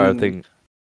the vampire thing. thing.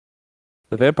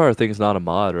 The vampire thing's not a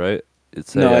mod, right?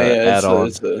 It's No, a yeah, add-on.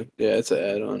 it's an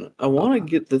add-on. I want to Uh,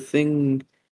 get the thing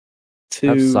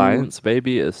have to. science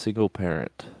baby a single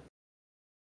parent.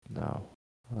 No,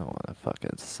 I don't want a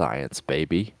fucking science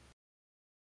baby.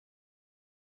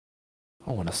 I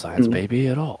don't want a science Hmm. baby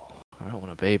at all. I don't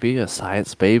want a baby, a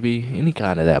science baby, any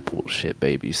kind of that bullshit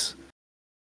babies.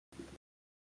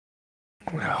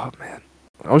 Oh man.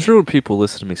 I was sure when people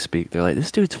listen to me speak, they're like,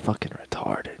 this dude's fucking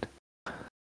retarded.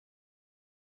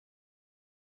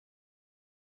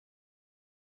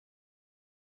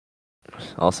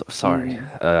 Also, sorry. Hmm.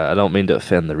 I don't mean to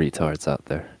offend the retards out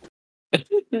there.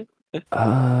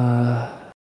 I'm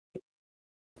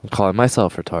calling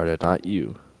myself retarded, not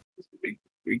you.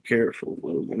 Be careful,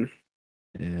 Logan.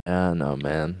 Yeah, I know,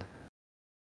 man.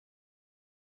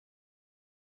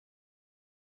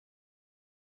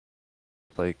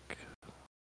 Like,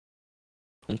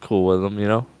 I'm cool with them, you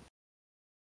know?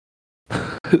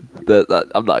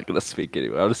 I'm not gonna speak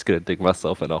anyway. I'm just gonna dig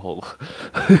myself in a hole.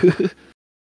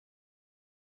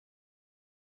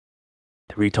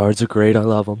 The retards are great. I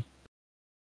love them.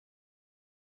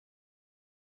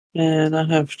 And I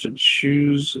have to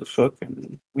choose a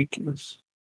fucking weakness.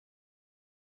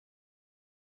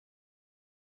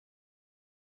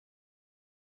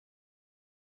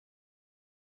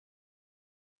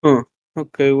 Huh.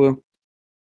 Okay, well,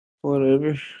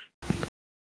 whatever.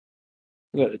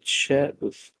 I gotta chat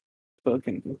with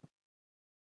fucking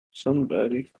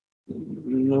somebody. I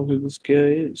don't know who this guy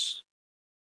is.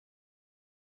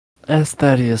 Ask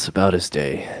Thaddeus about his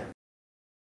day.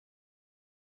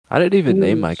 I didn't even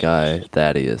name Who my guy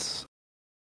Thaddeus.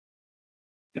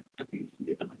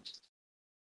 Yeah.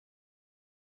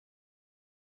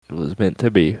 It was meant to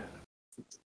be.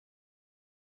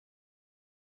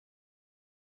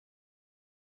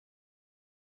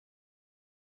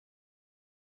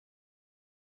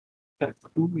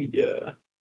 Takuya.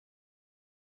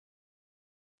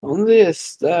 ¿Dónde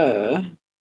está?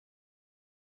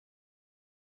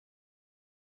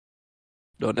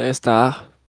 ¿Dónde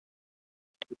está?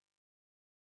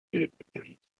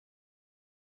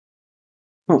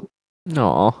 Huh.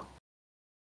 No.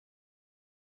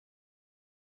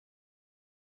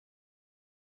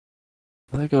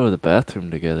 They go to the bathroom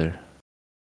together.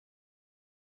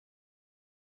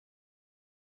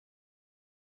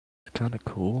 It's kind of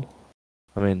cool.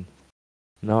 I mean,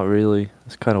 not really.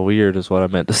 It's kind of weird, is what I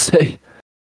meant to say.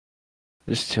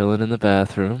 Just chilling in the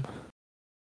bathroom.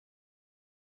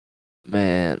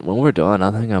 Man, when we're done,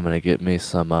 I think I'm gonna get me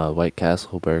some White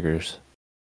Castle burgers.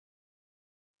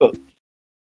 Oh,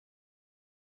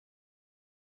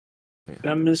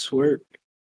 Yeah. I miss work. I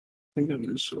think I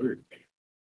miss work.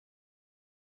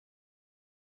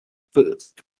 But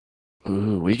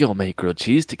Ooh, we gonna make grilled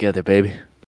cheese together, baby.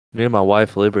 Me and my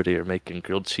wife Liberty are making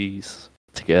grilled cheese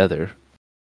together.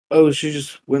 oh, she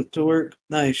just went to work.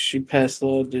 Nice. She passed the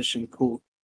audition. Cool.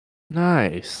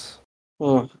 Nice.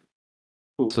 Oh,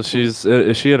 cool, So cool.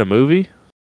 is she in a movie?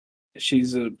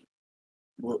 She's a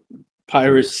what, Or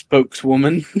pirate is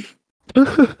spokeswoman.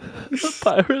 a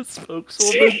pirate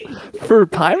spokeswoman for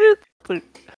pirates?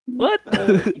 Like, what? I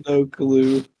have no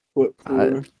clue what I,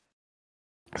 for.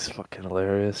 it's fucking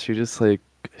hilarious. She's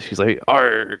like,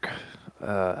 arg.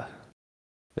 Uh,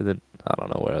 and then I don't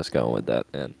know where I was going with that,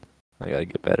 man. I gotta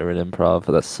get better at improv.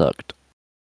 That sucked.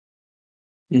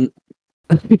 Mm.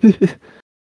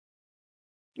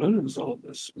 What is all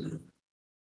this, man?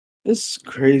 This is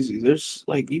crazy. There's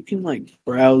like you can like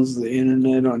browse the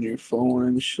internet on your phone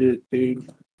and shit,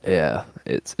 dude. Yeah,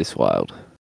 it's wild.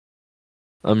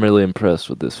 I'm really impressed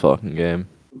with this fucking game.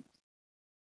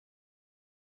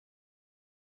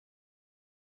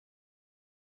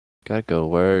 Gotta go to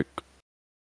work.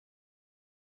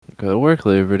 Go to work,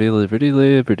 Liberty, Liberty,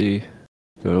 Liberty.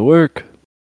 Go to work.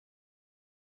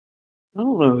 I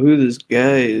don't know who this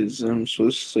guy is I'm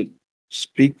supposed to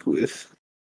speak with.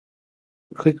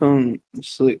 Click on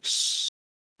select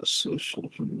a social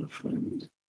from the friend.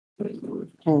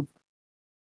 Oh,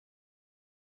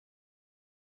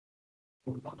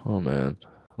 Oh man.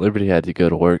 Liberty had to go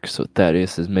to work, so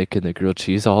Thaddeus is making the grilled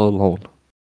cheese all alone.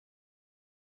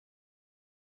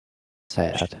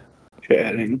 Sad.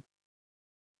 chatting.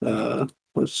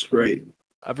 Let's write.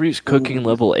 I've reached cooking Um,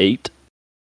 level 8.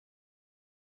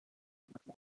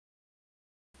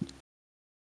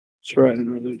 let's write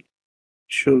another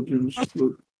children's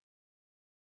book.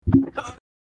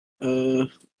 Uh,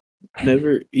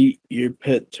 never eat your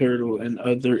pet turtle and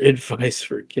other advice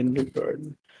for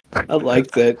kindergarten. I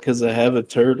like that because I have a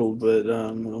turtle, but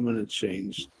I'm gonna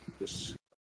change this.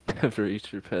 Never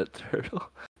eat your pet turtle.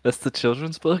 That's the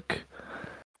children's book?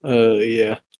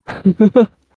 Yeah, That's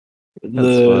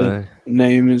the funny.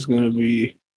 name is gonna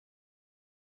be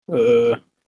uh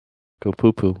Go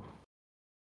poo poo.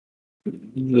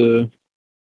 the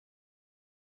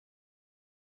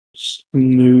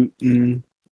snootin'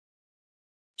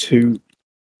 toot.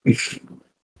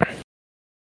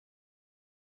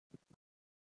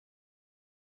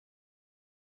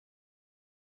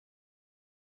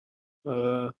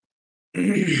 uh,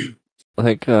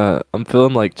 Like, I'm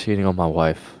feeling like cheating on my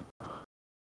wife.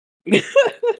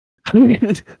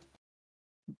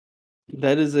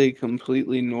 that is a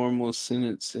completely normal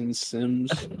sentence in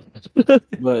Sims,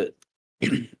 but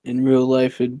in real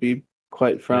life it'd be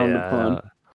quite frowned Yeah,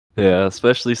 upon. yeah,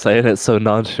 especially saying it so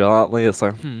nonchalantly. It's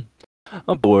like,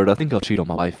 I'm bored. I think I'll cheat on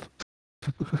my wife.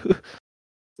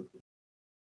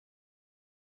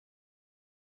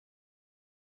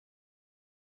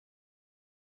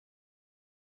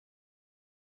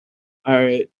 All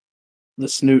right, the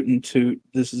snootin' toot.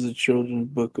 This is a children's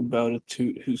book about a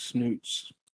toot who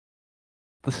snoots.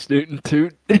 The snoot and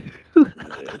toot.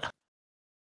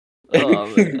 Yeah. Oh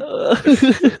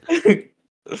man,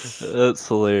 that's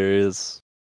hilarious.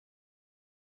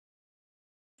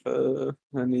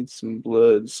 I need some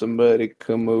blood. Somebody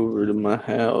come over to my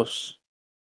house.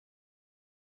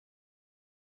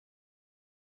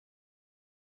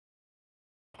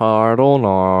 Hardle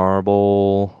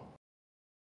Narble.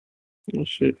 Oh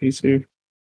shit, he's here.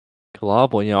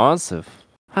 Kalabal Yonsif.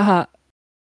 Haha.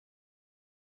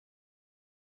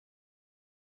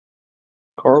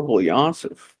 Carbal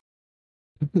Yonsif.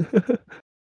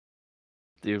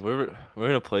 Dude, we're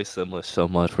gonna play Simlish so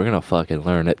much. We're gonna fucking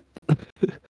learn it.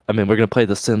 I mean, we're gonna play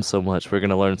The Sims so much. We're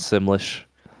gonna learn Simlish.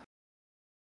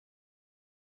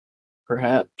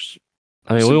 Perhaps.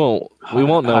 I mean, It's a we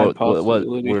won't know high what we're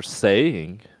possibility.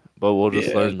 saying, but we'll just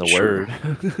Yeah, learn the true.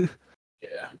 word.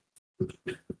 Yeah,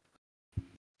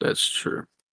 that's true.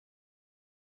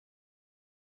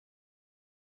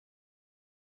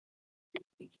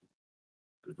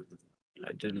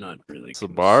 I did not really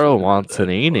Sabaro consider wants an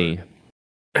that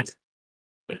part. Eenie.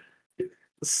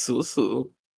 Susu.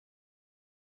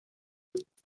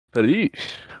 Yeesh.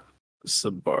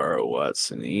 Sabaro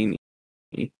Watson.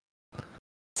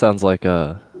 Sounds like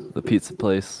the pizza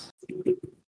place.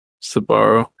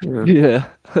 Sabaro. Yeah.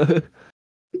 Yeah.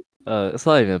 It's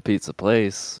not even a pizza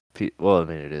place. Well, I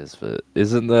mean it is, but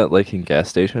isn't that like in gas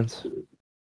stations?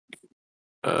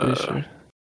 Pretty I sure.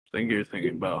 think you're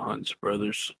thinking about Hunt's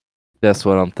Brothers. That's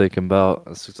what I'm thinking about.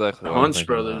 That's exactly what I'm Hunt's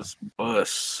thinking about. Brothers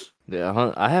bus.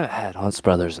 Yeah, I haven't had Hunt's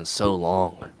Brothers in so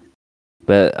long,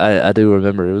 but I do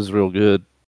remember it was real good.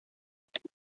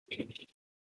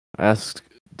 Asked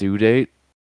due date.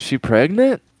 She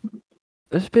pregnant?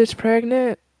 This bitch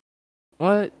pregnant?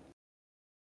 What?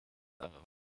 Oh,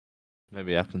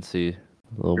 maybe I can see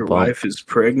a little Your bump. wife is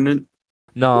pregnant?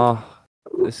 Nah,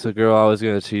 this is a girl I was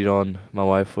gonna cheat on my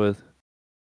wife with.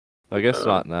 I guess Uh,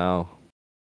 not now.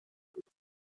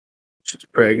 she's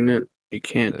pregnant. You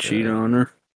can't cheat Uh, on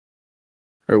her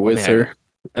or I mean, with her.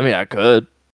 I mean, I could,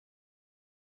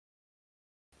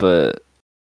 but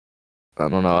I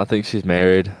don't know. I think she's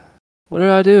married. What did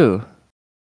I do?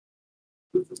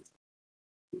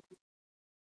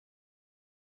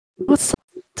 What's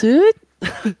up, dude?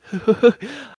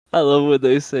 I love when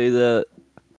they say that.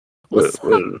 What's up,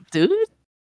 What? dude?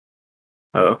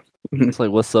 Oh, It's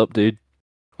like, what's up, dude?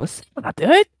 What's up,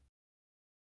 dude?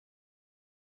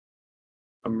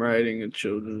 I'm writing a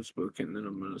children's book and then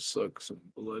I'm gonna suck some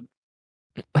blood.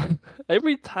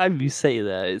 Every time you say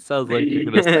that, it sounds like you're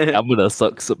gonna say, "I'm gonna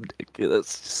suck some dick."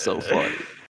 That's just so funny.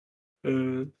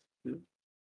 Uh,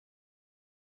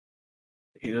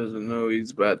 he doesn't know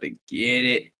he's about to get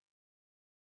it.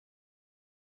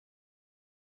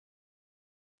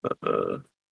 Uh,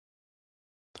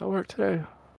 I work today.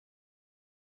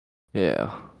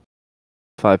 Yeah,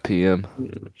 5 p.m.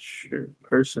 sure.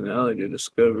 Personality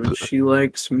discovered. She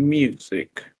likes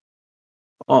music.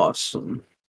 Awesome.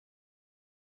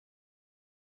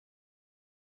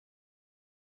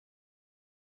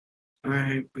 All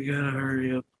right, we gotta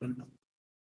hurry up and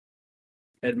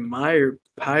admire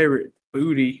pirate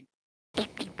booty.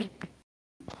 Okay,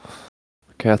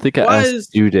 I think I Why asked is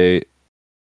due date.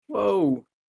 whoa?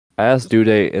 I asked due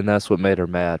date, and that's what made her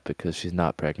mad because she's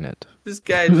not pregnant. This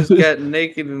guy just got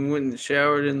naked and went and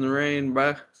showered in the rain,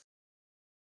 bro.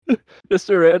 Just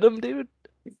a random dude?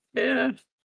 Yeah.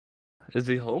 Is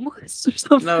he homeless or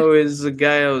something? No, it's the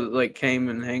guy who like came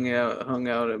and hung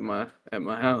out at my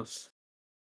house.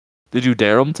 Did you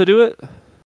dare him to do it?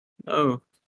 Oh,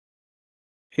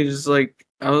 he just like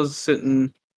I was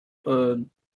sitting, uh,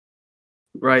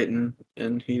 writing,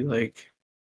 and he like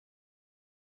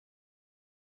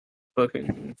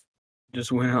fucking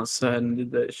just went outside and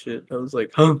did that shit. I was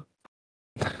like, huh?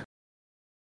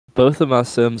 Both of my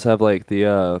Sims have like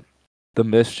the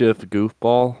mischief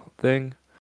goofball thing.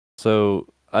 So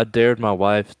I dared my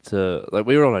wife to like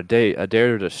we were on a date. I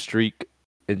dared her to streak,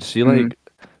 and she Mm, like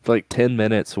for like 10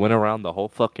 minutes went around the whole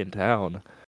fucking town,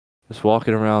 just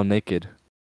walking around naked.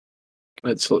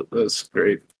 that's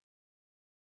great.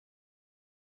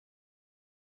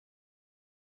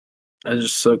 I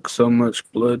just suck so much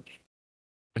blood.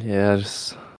 Yeah,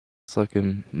 just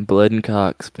fucking blood and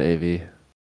cocks, baby.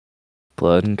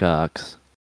 Blood and cocks.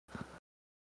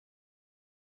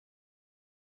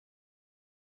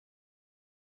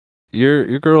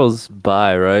 Your girl's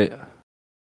bi, right?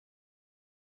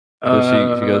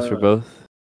 So she goes for Uh, both.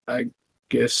 I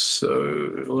guess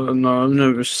so. Well, no, I've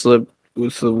never slept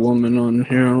with a woman on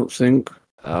here. I don't think.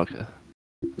 Oh, okay.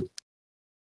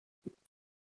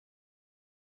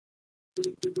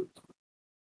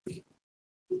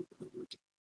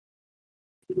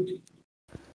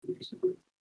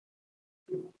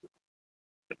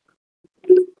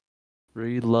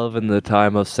 Read Love in the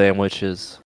Time of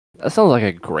Sandwiches. That sounds like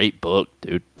a great book,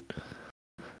 dude.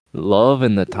 Love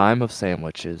in the time of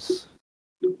sandwiches.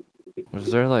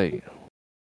 Was there like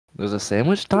there's a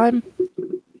sandwich time?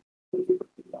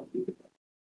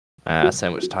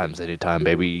 Sandwich time's anytime,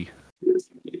 baby.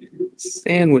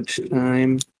 Sandwich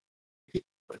time.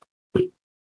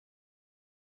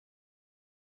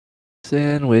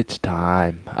 Sandwich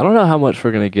time. I don't know how much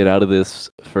we're gonna get out of this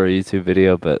for a YouTube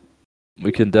video, but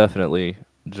we can definitely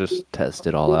just test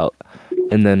it all out,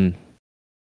 and then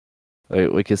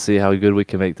we can see how good we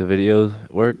can make the videos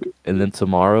work. And then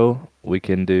tomorrow we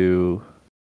can do.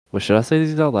 What should I say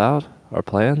these out loud? Our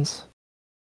plans?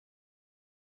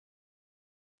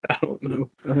 I don't know.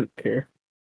 I don't care.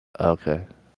 Okay.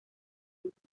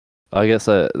 I guess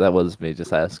that was me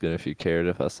just asking if you cared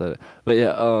if I said it. But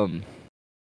yeah,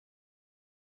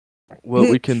 what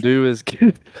we can do is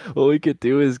get, what we could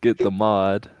do is get the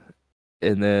mod,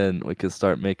 and then we could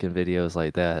start making videos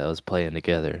like that. I was playing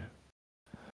together.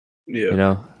 Yeah, You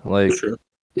know, for like sure.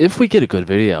 if we get a good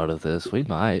video out of this, we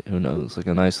might. Who knows? Like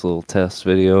a nice little test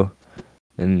video,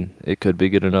 and it could be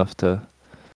good enough to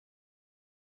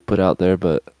put out there.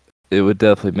 But it would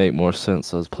definitely make more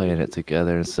sense us playing it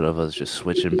together instead of us just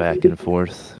switching back and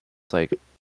forth. It's like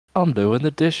I'm doing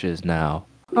the dishes now.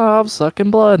 Oh, I'm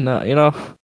sucking blood now. You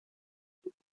know.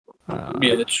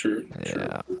 Yeah, true. True.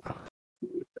 Yeah.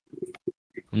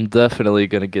 I'm definitely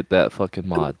gonna get that fucking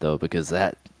mod though because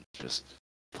just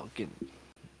fucking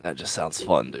that just sounds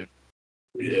fun, dude.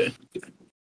 Yeah.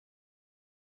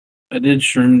 I did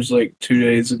shrooms like 2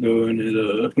 days ago, and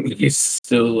it he's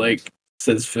still like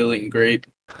says feeling great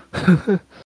I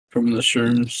from the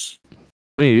shrooms.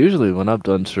 mean, usually when I've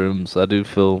done shrooms, I do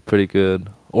feel pretty good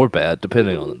or bad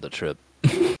depending on the trip,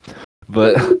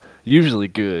 but usually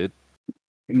good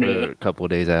Yeah, for a couple of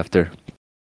days after.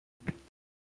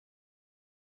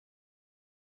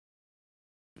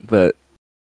 But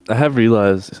I have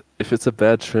realized if it's a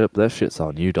bad trip, that shit's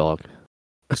on you, dog.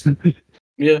 you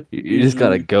yeah. you just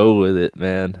gotta Usually, go with it,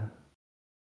 man.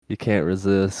 You can't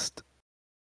resist.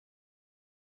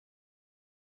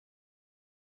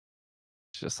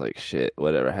 It's just like shit.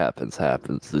 Whatever happens,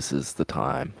 happens. This is the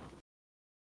time.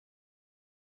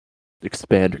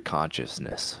 Expand your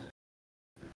consciousness.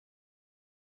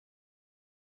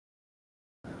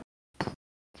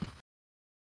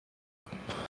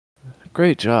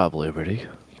 Great job, Liberty.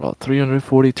 Brought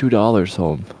 $342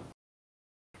 home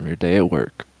from your day at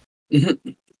work.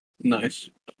 nice.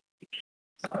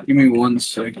 Give me 1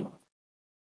 second.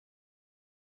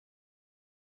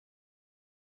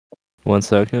 1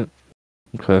 second.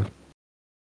 Okay.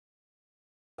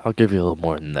 I'll give you a little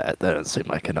more than that. That doesn't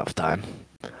seem like enough time.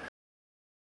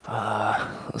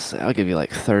 Let's see. I'll give you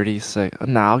like 30 seconds.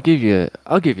 Nah, I'll give you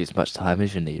as much time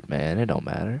as you need, man. It don't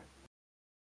matter.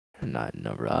 You're not in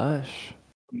a rush.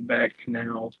 I'm back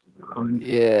now.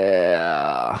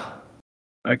 Yeah.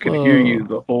 I could hear you Whoa.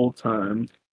 the whole time.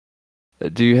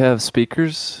 Do you have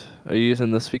speakers? Are you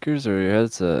using the speakers or your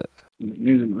headset? I'm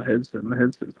using my headset. My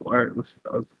headset's wireless.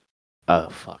 Oh,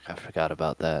 fuck. I forgot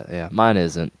about that. Yeah, mine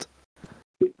isn't.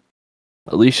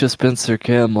 Alicia Spencer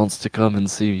Kim wants to come and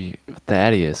see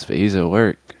Thaddeus, but he's at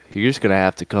work. You're just gonna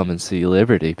have to come and see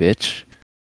Liberty, bitch.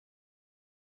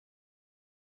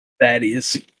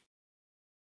 Thaddeus.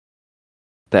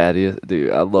 Thaddeus,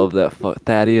 dude, I love that.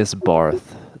 Thaddeus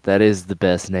Barth. That is the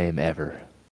best name ever.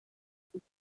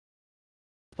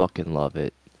 Fucking love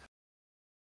it.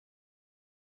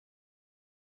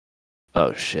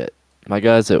 Oh shit. My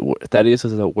guy's at work. Thaddeus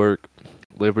is at work.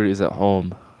 Liberty's at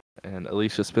home, and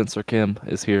Alicia Spencer Kim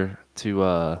is here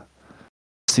to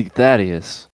see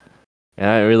Thaddeus. And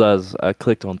I realized I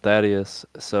clicked on Thaddeus,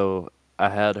 so I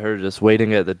had her just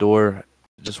waiting at the door,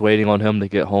 just waiting on him to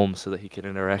get home so that he could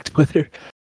interact with her.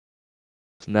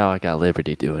 So now I got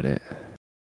Liberty doing it.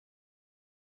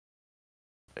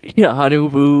 Yeah, honey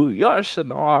boo, you're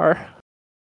Shinar.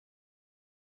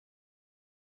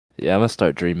 Yeah, I'm gonna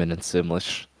start dreaming in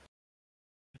Simlish.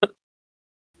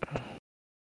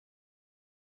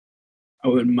 I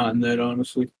wouldn't mind that,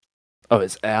 honestly. Oh,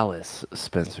 it's Alice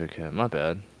Spencer Kim. My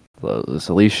bad. Well, it's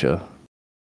Alicia.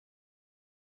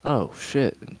 Oh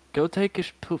shit! Go take a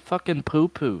fucking poo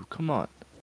poo. Come on.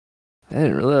 I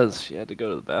didn't realize she had to go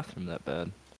to the bathroom that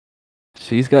bad.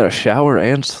 She's got to shower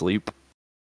and sleep.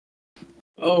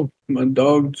 Oh, my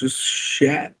dog just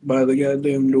shat by the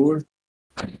goddamn door.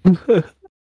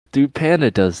 Dude, Panda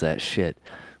does that shit.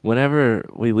 Whenever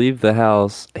we leave the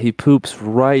house, he poops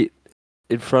right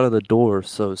in front of the door.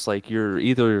 So it's like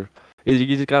either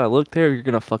you just gotta look there or you're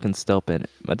gonna fucking step in it.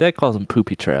 My dad calls them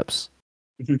poopy traps.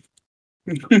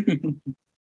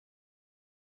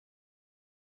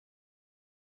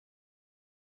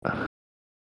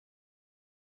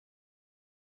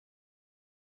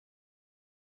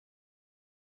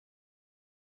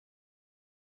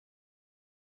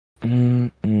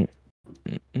 Mm, mm,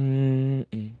 mm, mm,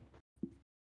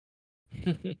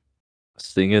 mm.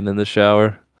 Singing in the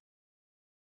shower.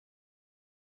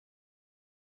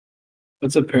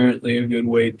 That's apparently a good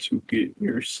way to get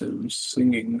your Sims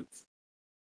singing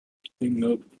thing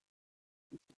up.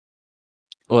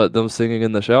 What, them singing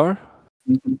in the shower?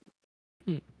 Mhm.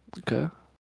 Hmm, okay.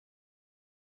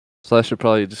 So I should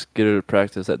probably just get her to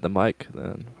practice at the mic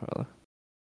then. Probably.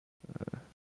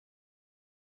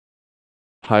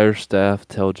 Hire staff,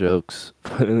 tell jokes.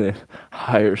 Put in there.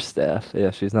 Hire staff.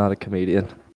 Yeah, she's not a comedian.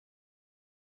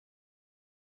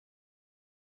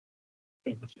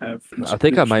 Have I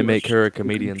think I might make suspicious her a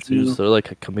comedian too, now. so they're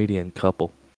like a comedian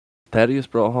couple. Thaddeus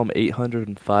brought home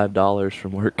 $805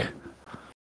 from work.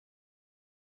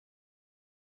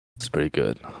 It's pretty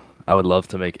good. I would love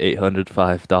to make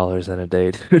 $805 in a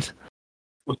day, dude.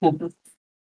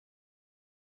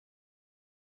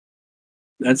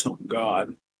 That's on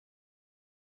God.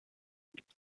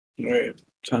 All right,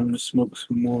 time to smoke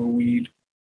some more weed.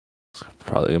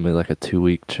 Probably gonna be like a 2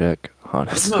 week check,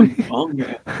 Where's my honestly. bong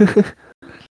at?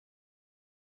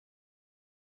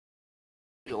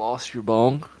 You lost your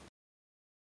bong?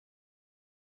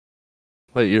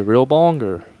 Wait, your real bong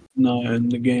or? No, in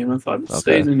the game. I thought it Okay,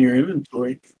 stayed in your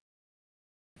inventory.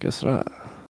 guess not.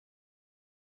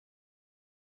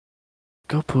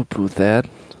 Go poo poo, Thad.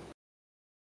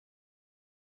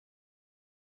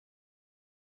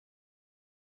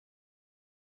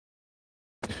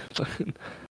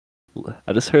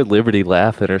 I just heard Liberty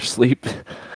laugh in her sleep.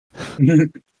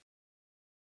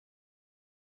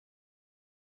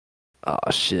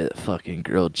 Oh shit, fucking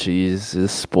grilled cheese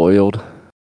is spoiled.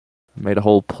 Made a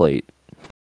whole plate.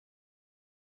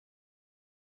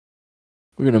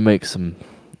 We're gonna make some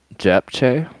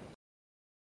japchae.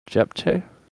 Japchae?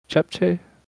 Japchae?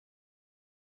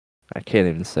 I can't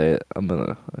even say it. I'm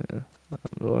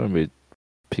gonna be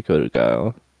pico de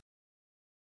gallo.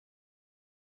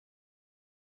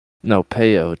 No,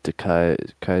 peo de kai.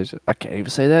 I can't even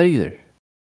say that either.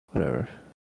 Whatever.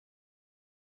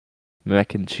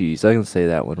 Mac and cheese. I can say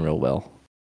that one real well.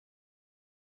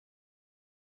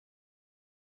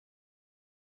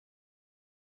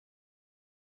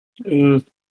 uh,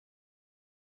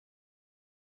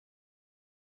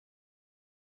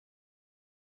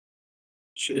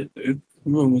 Shit, dude.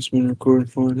 We've almost been recording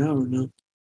for an hour now.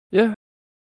 Yeah.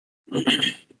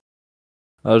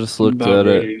 I just I'm looked about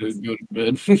at it. ready to go to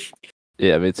bed.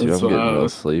 Yeah, me too. That's I'm getting real why.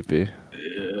 sleepy.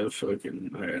 Yeah,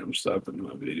 fucking. All right, I'm stopping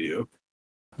my video.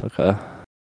 Okay.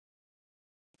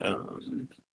 Um,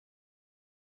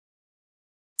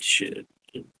 Shit.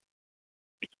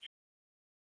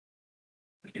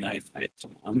 Night, night,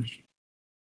 Tom.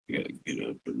 You gotta get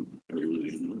up early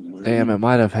in the Damn, it morning.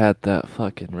 might have had that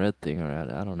fucking red thing around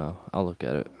it. I don't know. I'll look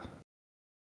at it.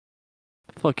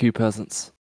 Fuck you,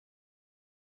 peasants.